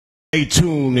Stay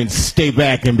tuned and stay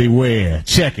back and beware.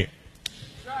 Check it.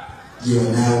 You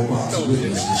are now about to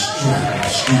witness the strength of the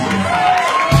street.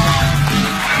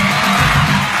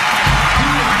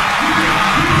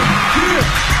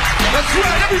 That's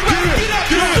right, everybody get up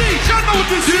to your seats. Y'all know what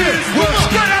this is. We're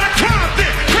straight out of Compton.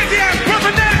 Crazy ass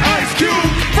brother that Ice Cube.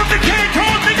 From the King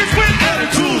Kong niggas with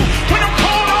attitude. When I'm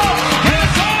called off,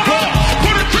 hands all off.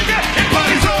 Put a trigger and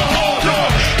bodies all hauled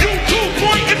off. You 2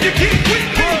 point if you get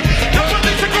with me. The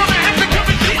police are gonna have to come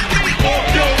and keep me off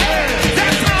your ass.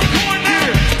 That's how I'm going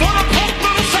out. For the punk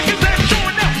little suckers that's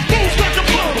showing up. Moves like a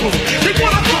bubble. They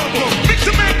wanna rumble. Mix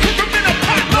them and cook them in a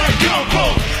pot like gumbo.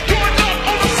 Going up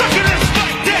on a sucker that's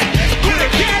like that.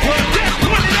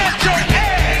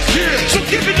 So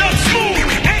give it up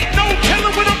smooth. Ain't no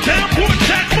telling when I'm down for a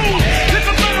jack move. There's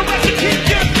a better way to keep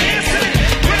your dancing.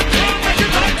 When I'm done, make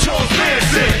it like Charles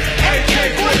Manson.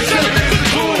 AK-47 is the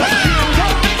tool.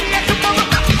 Baby at the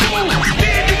motherfucking school. Me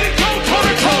and you can go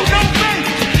toe-to-toe, no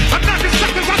baby. I'm knocking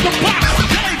suckers out the box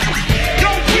daily.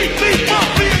 Go weekly,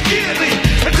 monthly, and yearly.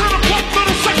 Until the punk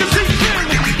little suckers see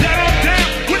clearly. That I'm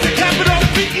down with the capital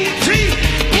B-E-T.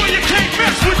 Boy, you can't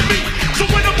mess with me. So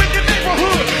when I'm in your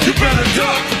neighborhood, you better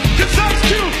duck. Cause Ice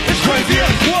Cube is crazy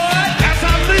as what? As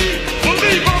I leave,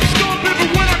 believe I'm stomping, but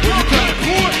when I come back,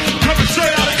 boy, coming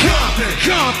straight out of Compton.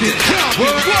 Compton,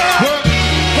 what?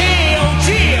 Hey, OG,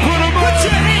 put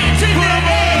your hands in the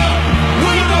air.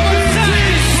 One more time.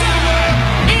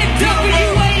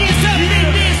 NWA is up in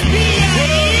this bitch.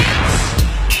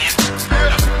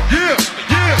 Yeah.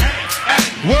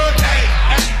 What?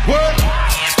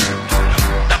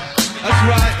 That's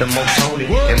right. The most holy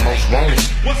and most wanted.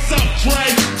 What's up, Trey?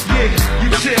 Yeah, you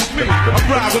tell me. I'm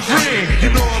right with Ring. You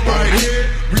know I'm right here.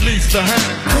 Release the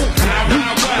hand.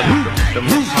 The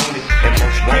most holy and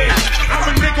most wanted. I'm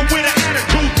a nigga with an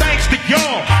attitude thanks to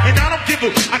y'all. And I don't give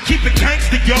a, I keep it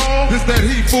gangsta, y'all. This that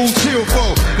he fools kill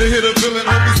for. They hit a villain,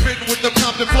 homie, spitting with the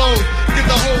Compton flows. Get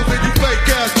the hoes in you fake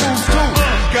ass fools too.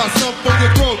 Got something for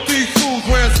your throat. These fools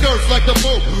wearing skirts like the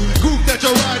boat. Group that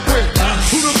you ride with.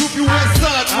 Who the group you went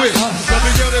side with? Let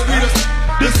me yell that we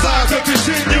decide to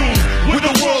continue with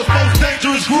the world's most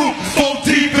dangerous group. So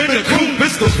deep in the coop,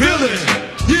 it's the villain.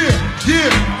 Yeah.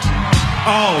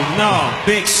 Oh no,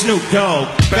 Big Snoop Dogg.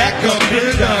 Back up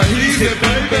in the heat,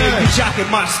 baby. You jocking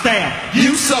my style.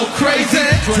 You so crazy.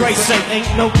 Dre say ain't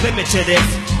no limit to this.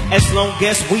 As long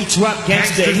as we drop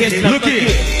gangsta hits. Look here.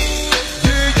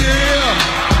 Yeah.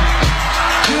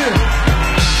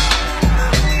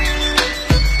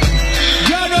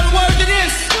 Y'all know the word to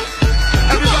this.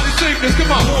 Everybody sing this,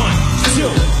 come on. 1, 2,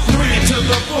 3 into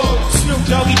the 4. Snoop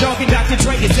Doggy Dogg and Dr.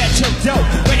 Dre is at your door.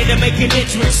 Ready to make an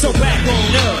entrance, so back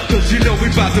on up. Cause you know we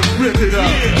about to rip it up.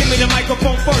 Give me the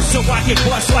microphone first so I can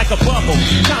bust like a bubble.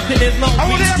 Compton and Long I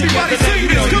want Beach everybody together,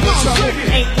 sing now you know this. Come you in on, trouble. sing it.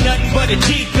 Ain't nothing but a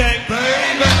G thing.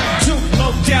 Two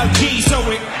low down G's, so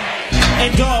it.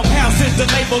 And Doghouse is the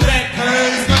label that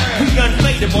we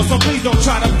unfadable, so please don't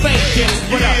try to fake this.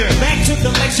 But back to the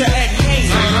lecture at hand.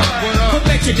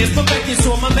 Perfectionist,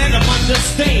 so I'm a man of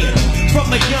understand. From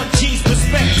a young G's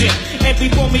perspective. And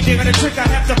before me dig on a trick, I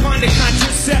have to find a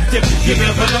contraceptive. Give it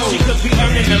a below. She could be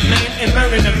earning a man and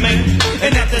murdering a man.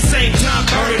 And at the same time,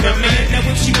 burning a man. Now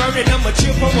if she burning, I'ma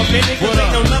chill for a minute. Cause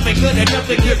ain't no loving good enough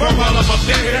to give her all of a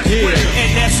minute. That's real.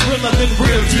 And that's realer than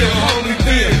real deal, holy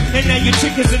feel. And now you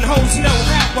chickens and hoes know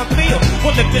how I feel.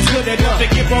 Well, if it's good enough to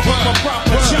give her a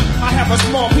proper chunk, I have a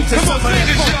small piece of some of that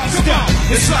funky stuff.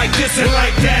 It's like this and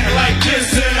like that, like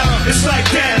this and it's like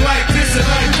that, like this and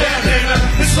like that, and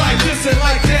it's like this and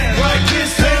like that, like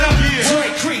this and Dre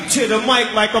creep to the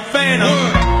mic like a phantom.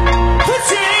 Put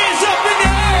your hands up in the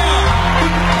air.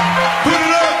 Put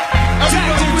it up.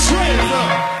 Dr. Dre,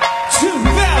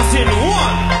 2001.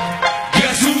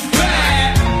 Guess who's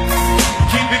back?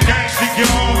 Keep it gangsta,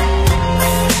 y'all.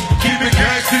 Keep it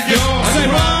gangsta, y'all. Say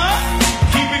what?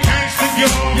 Keep it gangsta,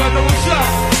 y'all. Y'all know what's up.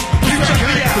 Keep it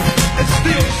gangsta. It's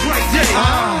still straight day.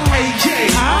 AJ.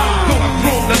 Going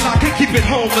home a lot, can't keep it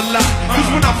home a lot. Cause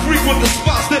when I frequent the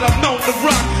spots that I'm known to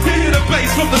rock, you hear the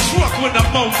bass from the truck when I'm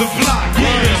on the block.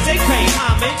 Yeah. They pay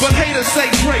homage. But haters say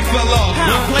Dre fell off.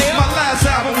 My last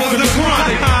album was The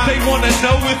Chronic. They wanna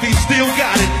know if he still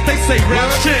got it. They say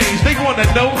raps change. They wanna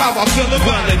know how I feel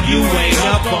about it. You ain't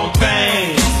up on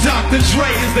things. Dr. Dre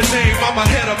is the name, I'm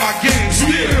ahead of my game.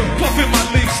 Still puffin' my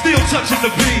leaf, still touching the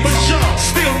beat.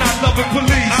 Still not loving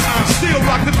police. Still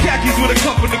rock the khakis with a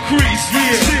cup in the crease.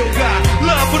 Still got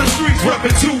love for the streets,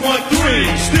 reppin'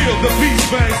 213. Still the beast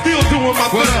bang, still doing my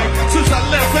thing. Since I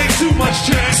left, ain't too much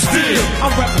change. Still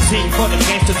I'm representing for the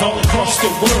gangsters all across the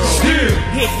world. Still,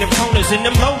 Hitting them corners and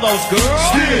them lolos, girl.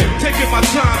 still taking my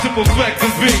time to perfect the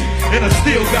beat, and I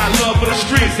still got love for the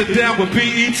streets and down with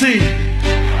BET.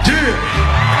 Yeah.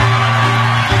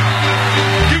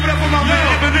 Give it up for my man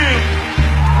Eminem.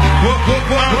 What?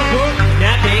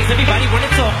 Nowadays, everybody wanna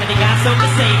talk and they got something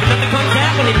to say, but nothing comes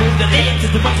out when they move their lips.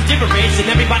 It's a bunch of gibberish and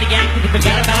everybody acting and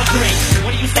forgot about Drake.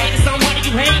 What do you say to somebody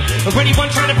you hate? Or anyone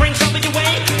trying to bring something your way?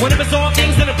 Wanna resolve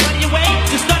things in a bloody way?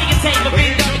 Just study and take a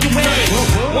big WA.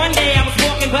 One day I was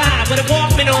walking by with a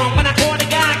Walkman on when I caught a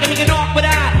guy giving an awkward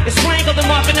eye and strangled him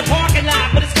up in the parking lot,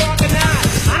 but it's dark or not.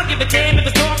 I don't give a damn if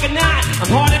it's dark or not. I'm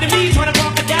harder than me trying to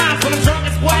walk a dive when I'm drunk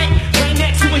as white. Right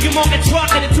next to a humongous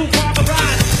truck in a two-car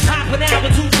garage. Hopping out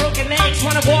with two broken legs,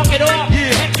 trying to walk it off.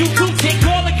 Heck, you too, chick,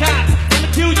 call the cops. I'ma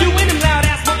kill you in them loud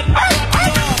ass motherfuckers.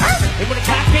 And when the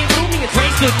cops came through me, and Dre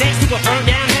stood next to a burned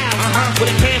down house with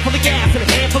a can full of gas and a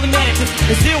handful of matches,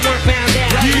 and still weren't found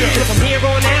out. So from here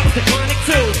on out, it's the chronic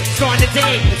too. Starting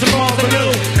today, and tomorrow's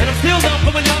anew. And I'm still up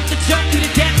for enough to jump to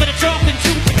the death of the chalk and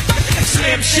shoot.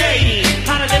 Slim Shady,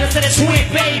 hotter than a set of twin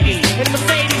baby. And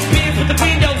Mercedes Benz with the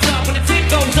windows up when the tip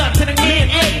goes up to the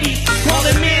mid-80s.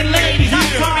 Calling men ladies. I'm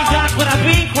sorry, Doc, but I've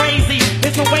been crazy.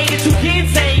 There's no way that you can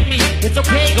save me. It's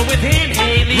okay, go with him,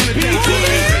 Haley.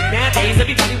 Nowadays,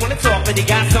 everybody wanna talk, but they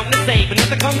got something to say, but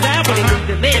nothing comes out when they move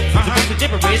their lips. It's a bunch of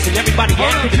gibberish, and everybody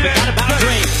acting and forgot about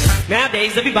Dre.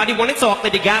 Nowadays, everybody wanna talk,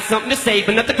 but they got something to say,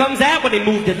 but nothing comes out when they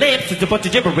move their lips. It's a bunch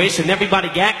of gibberish, and everybody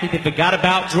acting and forgot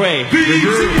about Dre.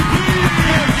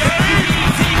 BET.